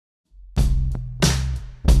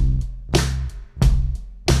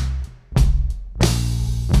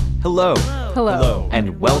Hello. Hello.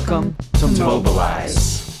 And welcome to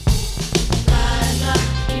Mobilize.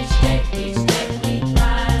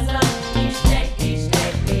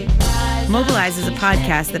 Mobilize is a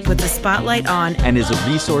podcast that puts a spotlight on And is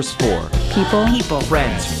a resource for people,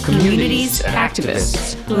 friends, communities, and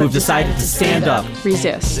activists who've decided to stand up,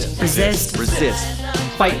 resist,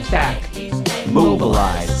 fight back,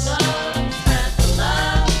 mobilize.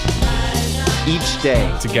 Each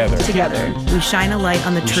day, Together, we shine a light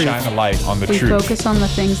on the we truth. shine a light on the We truth. focus on the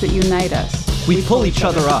things that unite us. we pull each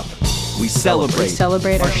other up. We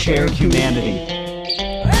celebrate our our shared humanity.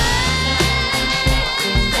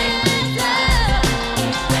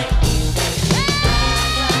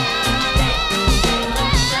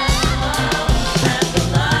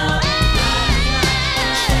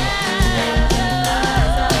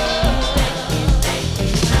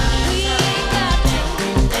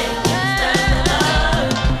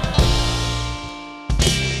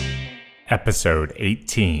 Episode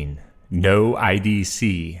 18, No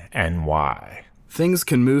IDC and Why. Things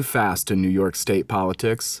can move fast in New York State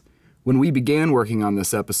politics. When we began working on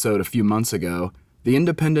this episode a few months ago, the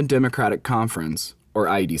Independent Democratic Conference, or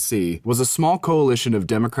IDC, was a small coalition of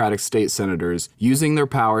Democratic state senators using their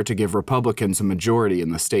power to give Republicans a majority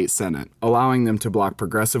in the state Senate, allowing them to block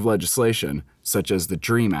progressive legislation, such as the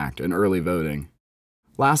DREAM Act and early voting.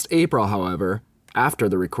 Last April, however, after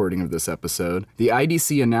the recording of this episode, the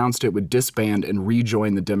IDC announced it would disband and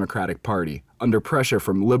rejoin the Democratic Party, under pressure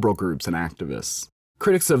from liberal groups and activists.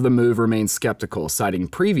 Critics of the move remain skeptical, citing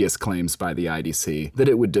previous claims by the IDC that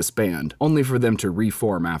it would disband, only for them to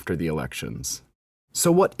reform after the elections.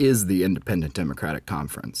 So what is the Independent Democratic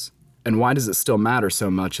Conference? And why does it still matter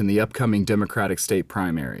so much in the upcoming Democratic state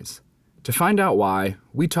primaries? To find out why,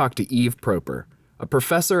 we talked to Eve Proper, a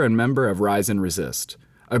professor and member of Rise and Resist,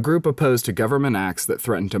 a group opposed to government acts that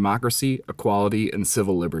threaten democracy, equality, and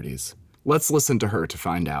civil liberties. Let's listen to her to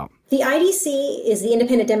find out. The IDC is the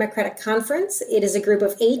Independent Democratic Conference. It is a group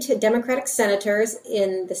of 8 Democratic senators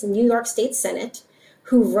in the New York State Senate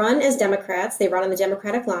who run as Democrats. They run on the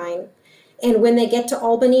Democratic line. And when they get to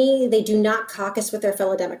Albany, they do not caucus with their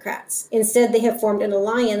fellow Democrats. Instead, they have formed an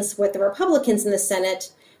alliance with the Republicans in the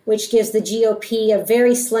Senate, which gives the GOP a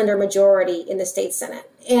very slender majority in the state Senate.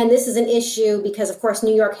 And this is an issue because, of course,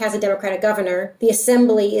 New York has a Democratic governor. The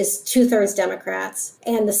Assembly is 2/3 Democrats,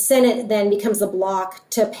 and the Senate then becomes the block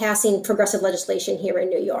to passing progressive legislation here in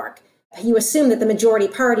New York. You assume that the majority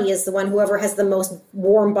party is the one, whoever has the most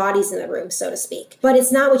warm bodies in the room, so to speak. But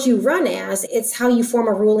it's not what you run as, it's how you form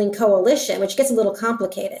a ruling coalition, which gets a little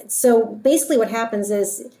complicated. So basically what happens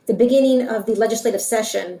is the beginning of the legislative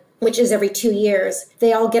session, which is every 2 years,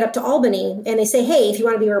 they all get up to Albany and they say, hey, if you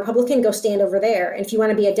want to be a Republican, go stand over there. And if you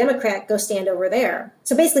want to be a Democrat, go stand over there.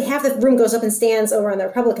 So basically half the room goes up and stands over on the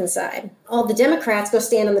Republican side. All the Democrats go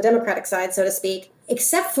stand on the Democratic side, so to speak,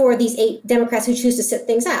 except for these 8 Democrats who choose to sit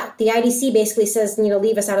things out. The IDC basically says,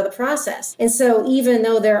 leave us out of the process. And so even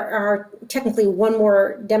though there are technically one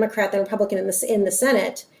more Democrat than Republican in the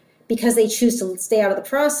Senate, because they choose to stay out of the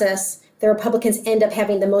process, the Republicans end up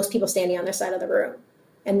having the most people standing on their side of the room.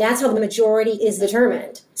 And that's how the majority is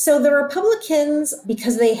determined. So the Republicans,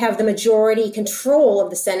 because they have the majority control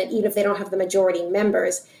of the Senate, even if they don't have the majority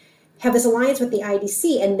members, have this alliance with the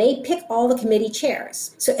IDC, and they pick all the committee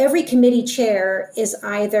chairs. So every committee chair is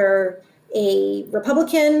either a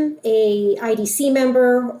Republican, a IDC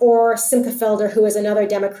member, or Simcha Felder, who is another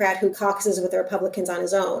Democrat who caucuses with the Republicans on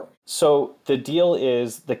his own. So the deal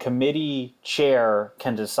is the committee chair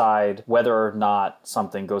can decide whether or not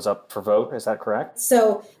something goes up for vote. Is that correct?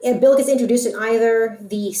 So a bill gets introduced in either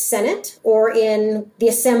the Senate or in the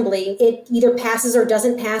Assembly. It either passes or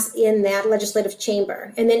doesn't pass in that legislative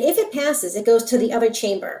chamber. And then if it passes, it goes to the other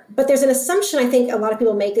chamber. But there's an assumption I think a lot of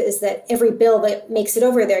people make is that every bill that makes it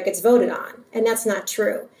over there gets voted on. And that's not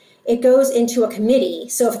true. It goes into a committee.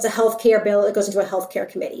 So if it's a healthcare bill, it goes into a healthcare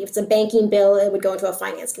committee. If it's a banking bill, it would go into a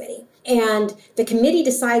finance committee. And the committee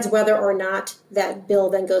decides whether or not that bill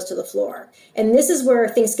then goes to the floor. And this is where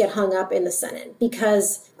things get hung up in the Senate,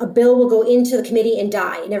 because a bill will go into the committee and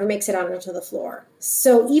die. It never makes it out onto the floor.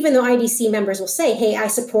 So even though IDC members will say, hey, I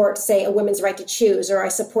support, say, a women's right to choose, or I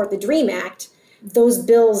support the DREAM Act, those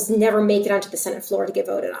bills never make it onto the Senate floor to get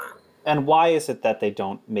voted on. And why is it that they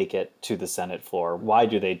don't make it to the Senate floor? Why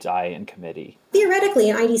do they die in committee? Theoretically,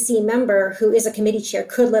 an IDC member who is a committee chair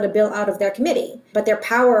could let a bill out of their committee, but their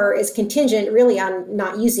power is contingent really on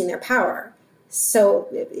not using their power. So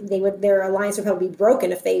their alliance would probably be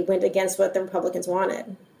broken if they went against what the Republicans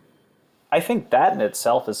wanted. I think that in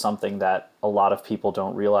itself is something that a lot of people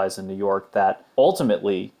don't realize in New York, that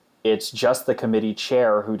ultimately It's just the committee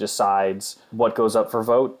chair who decides what goes up for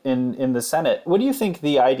vote in the Senate. What do you think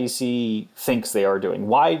the IDC thinks they are doing?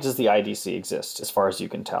 Why does the IDC exist, as far as you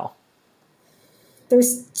can tell?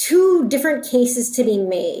 There's two different cases to be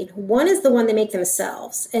made. One is the one they make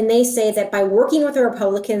themselves, and they say that by working with the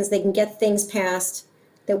Republicans, they can get things passed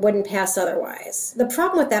that wouldn't pass otherwise. The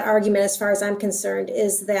problem with that argument, as far as I'm concerned,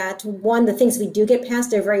 is that, one, the things we do get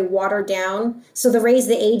passed are very watered down. So the Raise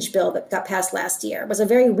the Age bill that got passed last year was a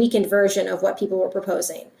very weakened version of what people were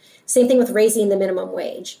proposing. Same thing with raising the minimum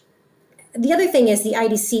wage. The other thing is the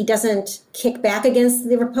IDC doesn't kick back against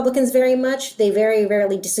the Republicans very much. They very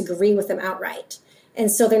rarely disagree with them outright. And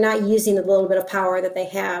so they're not using the little bit of power that they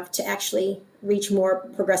have to actually reach more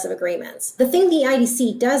progressive agreements. The thing the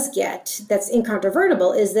IDC does get that's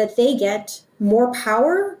incontrovertible is that they get more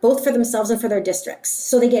power, both for themselves and for their districts.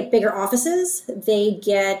 So they get bigger offices, they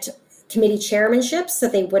get committee chairmanships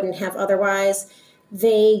that they wouldn't have otherwise.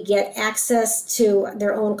 They get access to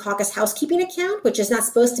their own caucus housekeeping account, which is not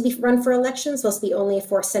supposed to be run for elections, supposed to be only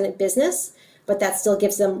for Senate business, but that still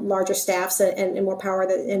gives them larger staffs and more power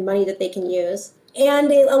and money that they can use.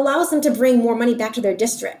 And it allows them to bring more money back to their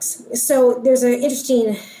districts. So there's an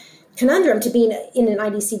interesting conundrum to being in an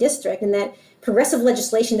IDC district in that progressive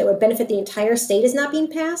legislation that would benefit the entire state is not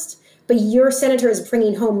being passed, but your senator is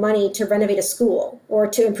bringing home money to renovate a school or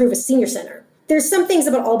to improve a senior center. There's some things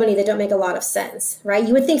about Albany that don't make a lot of sense, right?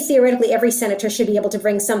 You would think theoretically every senator should be able to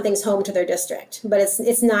bring some things home to their district, but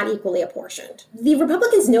it's not equally apportioned. The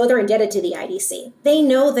Republicans know they're indebted to the IDC. They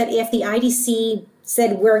know that if the IDC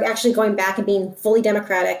said we're actually going back and being fully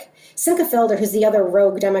Democratic, Simcha Felder, who's the other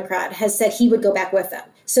rogue Democrat, has said he would go back with them.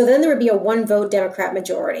 So then there would be a one-vote Democrat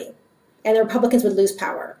majority, and the Republicans would lose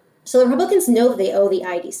power. So the Republicans know that they owe the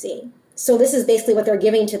IDC. So this is basically what they're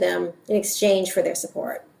giving to them in exchange for their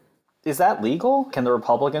support. Is that legal? Can the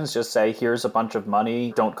Republicans just say, here's a bunch of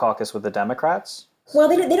money, don't caucus with the Democrats? Well,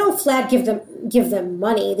 they don't flat give them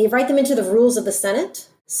money. They write them into the rules of the Senate.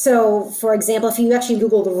 So, for example, if you actually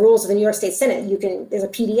Google the rules of the New York State Senate, there's a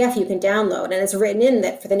PDF you can download, and it's written in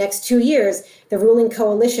that for the next 2 years, the ruling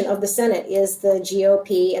coalition of the Senate is the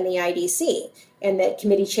GOP and the IDC, and that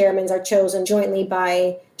committee chairmen are chosen jointly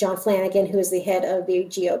by John Flanagan, who is the head of the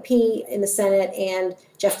GOP in the Senate, and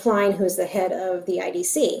Jeff Klein, who is the head of the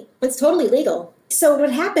IDC. It's totally legal. So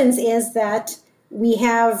what happens is that we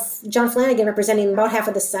have John Flanagan representing about half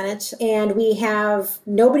of the Senate, and we have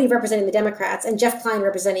nobody representing the Democrats, and Jeff Klein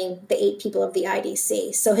representing the 8 people of the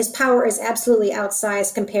IDC. So his power is absolutely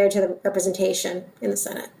outsized compared to the representation in the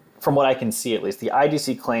Senate. From what I can see, at least, the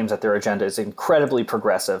IDC claims that their agenda is incredibly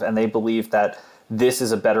progressive, and they believe that this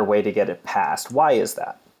is a better way to get it passed. Why is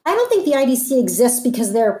that? I don't think the IDC exists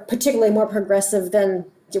because they're particularly more progressive than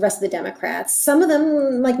the rest of the Democrats. Some of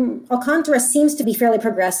them, like Alcantara, seems to be fairly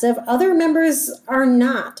progressive. Other members are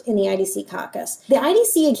not in the IDC caucus. The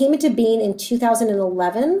IDC came into being in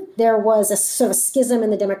 2011. There was a sort of schism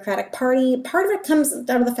in the Democratic Party. Part of it comes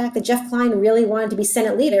out of the fact that Jeff Klein really wanted to be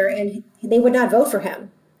Senate leader, and they would not vote for him.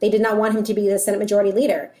 They did not want him to be the Senate Majority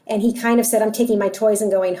Leader. And he kind of said, I'm taking my toys and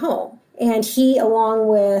going home. And he, along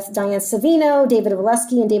with Diane Savino, David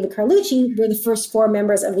Valesky, and David Carlucci, were the first 4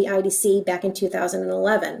 members of the IDC back in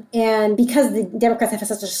 2011. And because the Democrats have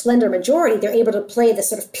such a slender majority, they're able to play this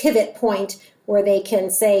sort of pivot point where they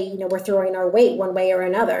can say, we're throwing our weight one way or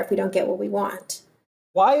another if we don't get what we want.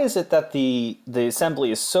 Why is it that the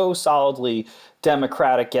Assembly is so solidly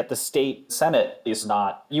Democratic, yet the state Senate is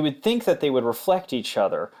not? You would think that they would reflect each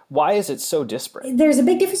other. Why is it so disparate? There's a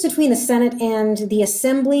big difference between the Senate and the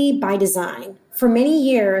Assembly by design. For many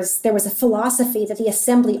years, there was a philosophy that the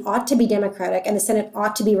Assembly ought to be Democratic and the Senate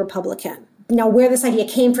ought to be Republican. Now, where this idea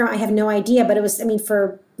came from, I have no idea, but it was,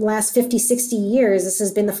 for the last 50, 60 years, this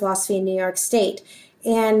has been the philosophy in New York State.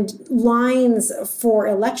 And lines for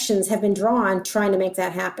elections have been drawn trying to make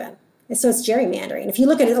that happen. And so it's gerrymandering. If you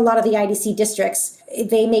look at a lot of the IDC districts,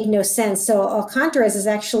 they make no sense. So Alcantara's is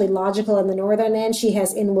actually logical in the northern end. She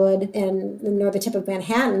has Inwood and the northern tip of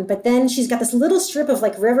Manhattan. But then she's got this little strip of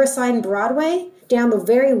like Riverside and Broadway down the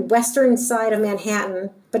very western side of Manhattan,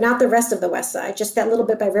 but not the rest of the west side, just that little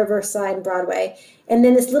bit by Riverside and Broadway. And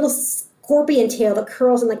then this little scorpion tail that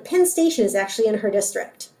curls, and like Penn Station is actually in her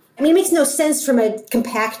district. It makes no sense from a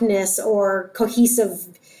compactness or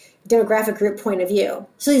cohesive demographic group point of view.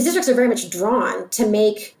 So these districts are very much drawn to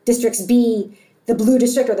make districts be the blue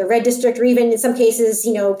district or the red district, or even in some cases,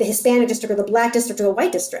 the Hispanic district or the black district or the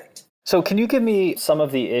white district. So can you give me some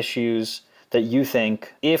of the issues that you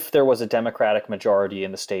think, if there was a Democratic majority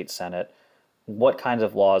in the state Senate, what kinds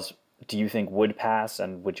of laws do you think would pass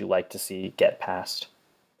and would you like to see get passed?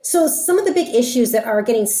 So some of the big issues that are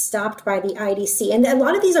getting stopped by the IDC, and a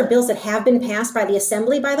lot of these are bills that have been passed by the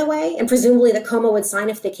Assembly, by the way, and presumably that Cuomo would sign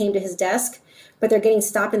if they came to his desk, but they're getting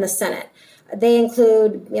stopped in the Senate. They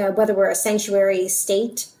include, whether we're a sanctuary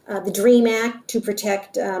state, the DREAM Act to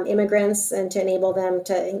protect immigrants and to enable them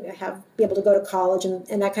to be able to go to college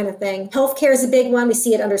and that kind of thing. Healthcare is a big one. We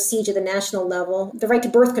see it under siege at the national level. The right to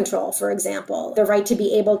birth control, for example, the right to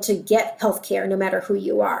be able to get healthcare no matter who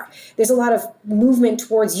you are. There's a lot of movement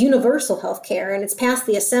towards universal healthcare, and it's passed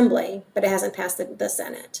the Assembly, but it hasn't passed the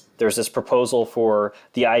Senate. There's this proposal for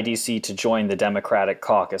the IDC to join the Democratic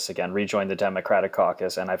caucus again, rejoin the Democratic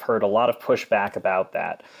caucus, and I've heard a lot of pushback about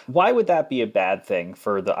that. Why would that be a bad thing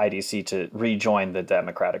for the IDC to rejoin the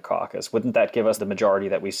Democratic caucus? Wouldn't that give us the majority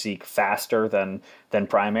that we seek faster than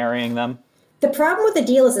primarying them? The problem with the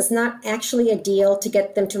deal is it's not actually a deal to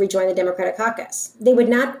get them to rejoin the Democratic caucus. They would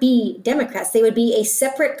not be Democrats. They would be a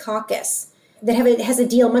separate caucus that has a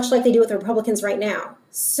deal much like they do with the Republicans right now.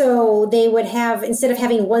 So they would have, instead of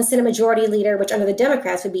having one Senate Majority Leader, which under the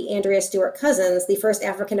Democrats would be Andrea Stewart Cousins, the first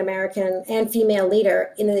African-American and female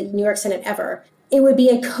leader in the New York Senate ever, it would be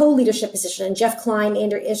a co-leadership position, Jeff Kline and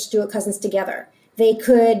Andrea Stewart Cousins together. They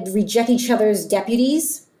could reject each other's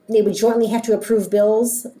deputies. They would jointly have to approve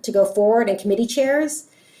bills to go forward and committee chairs.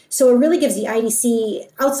 So it really gives the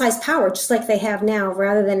IDC outsized power, just like they have now,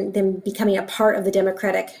 rather than them becoming a part of the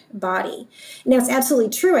Democratic body. Now, it's absolutely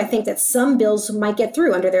true, I think, that some bills might get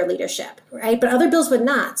through under their leadership, right? But other bills would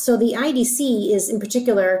not. So the IDC is, in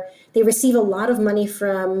particular, they receive a lot of money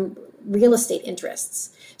from real estate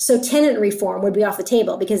interests. So tenant reform would be off the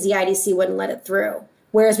table because the IDC wouldn't let it through.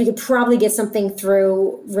 Whereas we could probably get something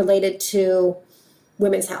through related to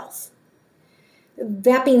women's health.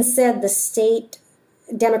 That being said, the state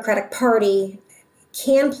Democratic Party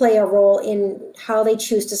can play a role in how they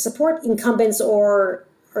choose to support incumbents or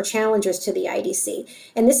challengers to the IDC.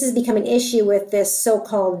 And this has become an issue with this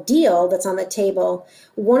so-called deal that's on the table.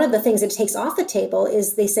 One of the things it takes off the table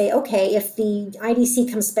is they say, okay, if the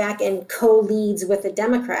IDC comes back and co-leads with the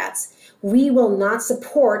Democrats, we will not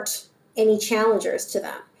support any challengers to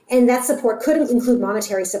them. And that support could include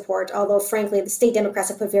monetary support, although frankly, the state Democrats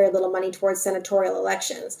have put very little money towards senatorial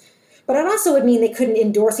elections. But it also would mean they couldn't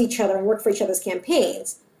endorse each other and work for each other's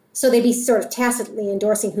campaigns. So they'd be sort of tacitly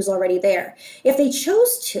endorsing who's already there. If they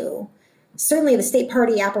chose to, certainly the state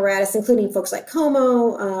party apparatus, including folks like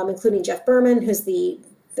Cuomo, including Jeff Berman, who's the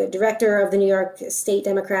director of the New York State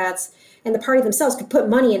Democrats, and the party themselves could put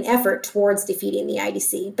money and effort towards defeating the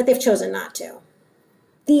IDC, but they've chosen not to.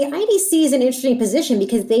 The IDC is an interesting position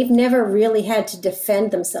because they've never really had to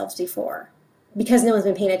defend themselves before, because no one's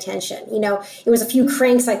been paying attention. It was a few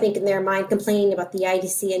cranks, I think, in their mind complaining about the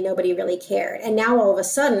IDC and nobody really cared. And now all of a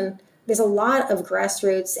sudden, there's a lot of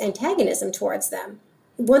grassroots antagonism towards them.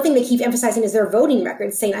 One thing they keep emphasizing is their voting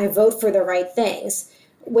record, saying, I vote for the right things,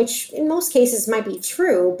 which in most cases might be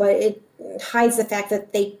true, but it hides the fact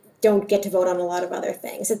that they don't get to vote on a lot of other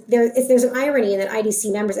things. There's an irony in that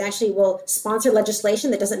IDC members actually will sponsor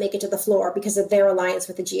legislation that doesn't make it to the floor because of their alliance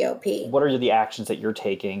with the GOP. What are the actions that you're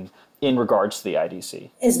taking in regards to the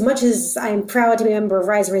IDC? As much as I'm proud to be a member of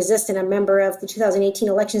Rise and Resist and a member of the 2018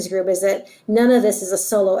 elections group, is that none of this is a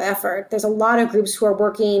solo effort. There's a lot of groups who are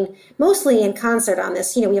working mostly in concert on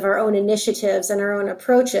this. We have our own initiatives and our own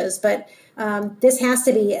approaches, but this has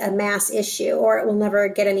to be a mass issue or it will never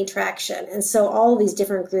get any traction. And so all of these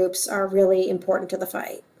different groups are really important to the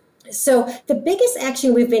fight. So the biggest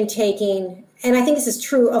action we've been taking, and I think this is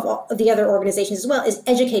true of all the other organizations as well, is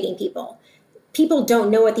educating people. People don't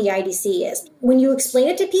know what the IDC is. When you explain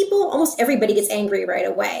it to people, almost everybody gets angry right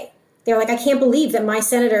away. They're like, I can't believe that my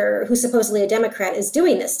senator, who's supposedly a Democrat, is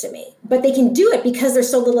doing this to me. But they can do it because there's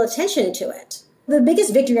so little attention to it. The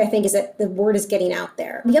biggest victory, I think, is that the word is getting out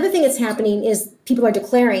there. The other thing that's happening is people are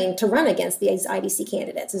declaring to run against these IDC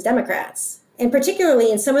candidates as Democrats. And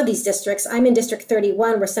particularly in some of these districts, I'm in District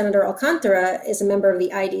 31, where Senator Alcantara is a member of the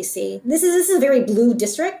IDC. This is a very blue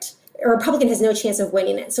district. A Republican has no chance of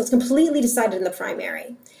winning it. So it's completely decided in the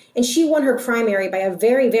primary. And she won her primary by a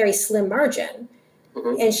very, very slim margin.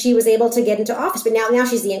 And she was able to get into office. But now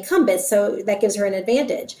she's the incumbent, so that gives her an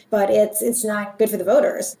advantage. But it's not good for the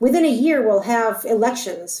voters. Within a year, we'll have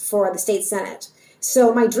elections for the state Senate.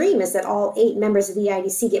 So my dream is that all 8 members of the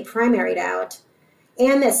IDC get primaried out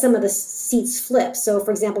and that some of the seats flip. So,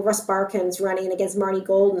 for example, Russ Barkan's running against Marty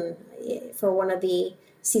Golden for one of the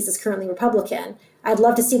seats that's currently Republican. I'd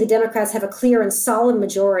love to see the Democrats have a clear and solid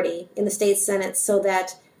majority in the state Senate so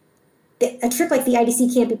that a trick like the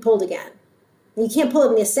IDC can't be pulled again. You can't pull it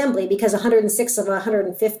in the Assembly because 106 of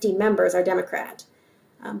 150 members are Democrat.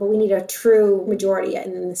 But we need a true majority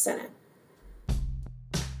in the Senate.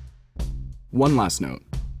 One last note.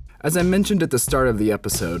 As I mentioned at the start of the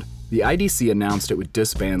episode, the IDC announced it would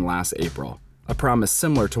disband last April, a promise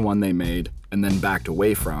similar to one they made and then backed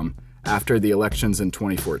away from after the elections in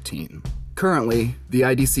 2014. Currently, the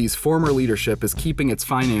IDC's former leadership is keeping its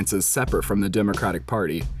finances separate from the Democratic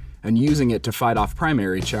Party and using it to fight off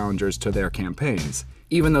primary challengers to their campaigns,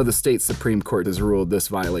 even though the state Supreme Court has ruled this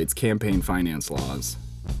violates campaign finance laws.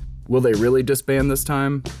 Will they really disband this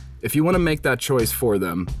time? If you want to make that choice for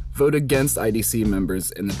them, vote against IDC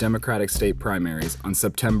members in the Democratic state primaries on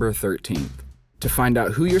September 13th. To find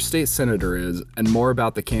out who your state senator is and more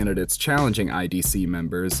about the candidates challenging IDC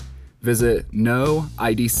members, visit noidcny.org.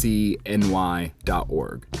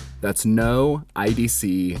 That's noidcny.org.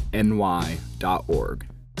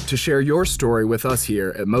 To share your story with us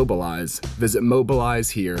here at Mobilize, visit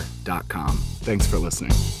mobilizehere.com. Thanks for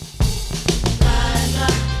listening.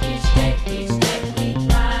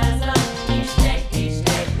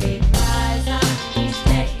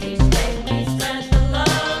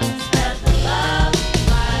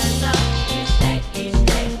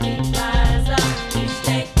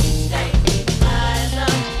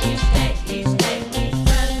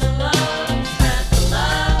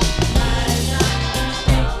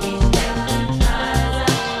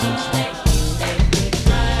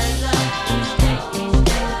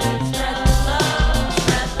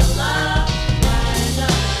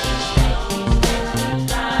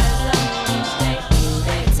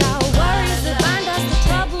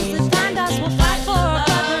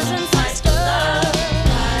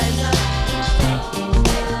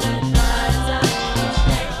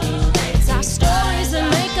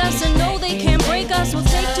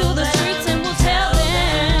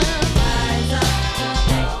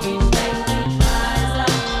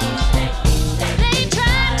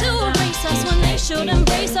 Should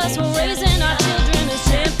embrace us, we're raising